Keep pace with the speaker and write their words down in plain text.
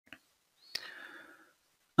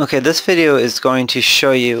Okay, this video is going to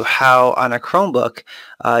show you how on a Chromebook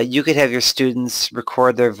you could have your students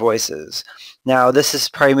record their voices. Now this is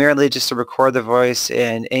primarily just to record the voice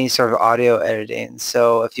in any sort of audio editing.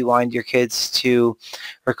 So if you want your kids to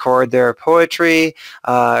record their poetry,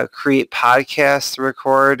 create podcasts to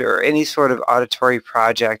record, or any sort of auditory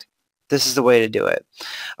project, this is the way to do it.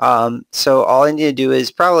 So all I need to do is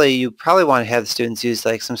you probably want to have the students use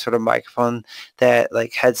like some sort of microphone, that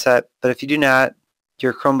like headset, but if you do not,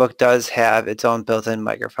 your Chromebook does have its own built-in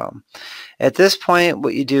microphone. At this point,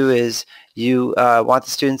 what you do is you want the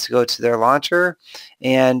students to go to their launcher,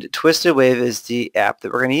 and Twisted Wave is the app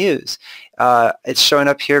that we're going to use. It's showing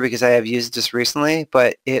up here because I have used it just recently,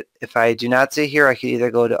 but if I do not see it here, I could either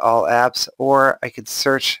go to all apps or I could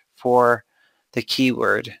search for the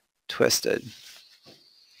keyword Twisted.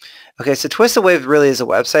 Okay, so Twisted Wave really is a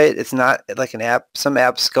website. It's not like an app. Some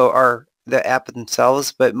apps are the app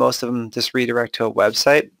themselves, but most of them just redirect to a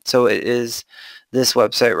website. So it is this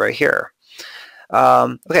website right here.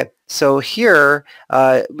 Okay, so here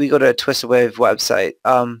we go to a Twisted Wave website.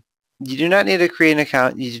 You do not need to create an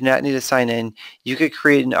account. You do not need to sign in. You could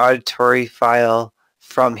create an auditory file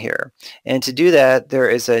from here. And to do that, there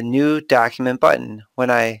is a new document button.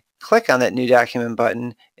 When I click on that new document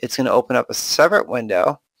button, it's going to open up a separate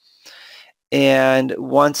window. And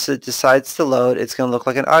once it decides to load, it's going to look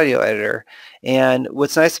like an audio editor. And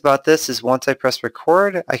what's nice about this is once I press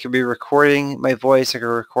record, I could be recording my voice, I could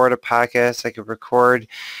record a podcast, I could record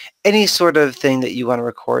any sort of thing that you want to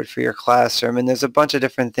record for your classroom. And there's a bunch of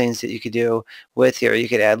different things that you could do with here. You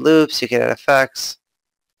could add loops, you could add effects.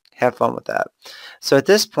 Have fun with that. So at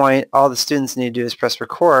this point, all the students need to do is press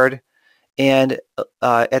record. And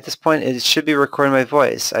at this point, it should be recording my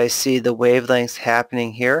voice. I see the wavelengths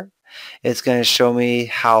happening here. It's going to show me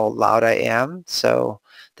how loud I am, so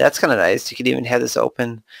that's kind of nice. You could even have this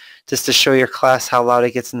open just to show your class how loud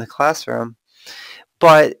it gets in the classroom.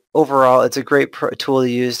 But overall, it's a great tool to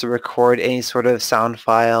use to record any sort of sound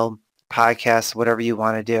file, podcast, whatever you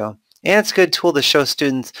want to do. And it's a good tool to show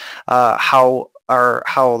students how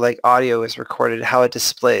like audio is recorded, how it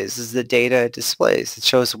displays. This is the data it displays. It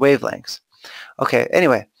shows wavelengths. Okay,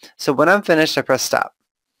 anyway, so when I'm finished, I press stop.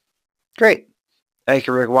 Great. I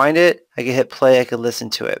can rewind it, I can hit play, I can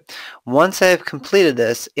listen to it. Once I've completed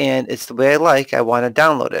this and it's the way I want to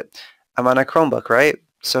download it. I'm on a Chromebook, right?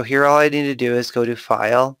 So here all I need to do is go to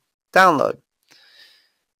File, Download.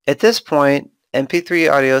 At this point, MP3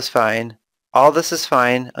 audio is fine. All this is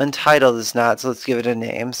fine. Untitled is not, so let's give it a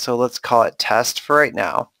name. So let's call it Test for right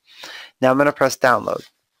now. Now I'm going to press Download.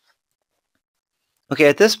 Okay,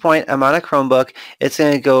 at this point, I'm on a Chromebook. It's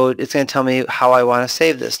going to tell me how I want to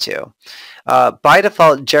save this to. By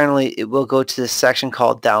default, generally, it will go to this section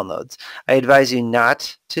called Downloads. I advise you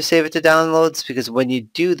not to save it to Downloads because when you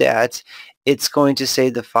do that, it's going to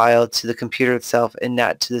save the file to the computer itself and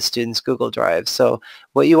not to the student's Google Drive. So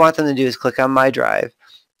what you want them to do is click on My Drive,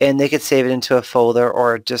 and they could save it into a folder,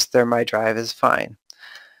 or just their My Drive is fine.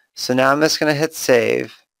 So now I'm just going to hit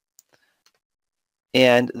Save.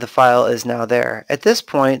 And the file is now there. At this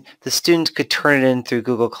point, the student could turn it in through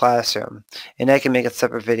Google Classroom, and I can make a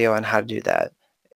separate video on how to do that.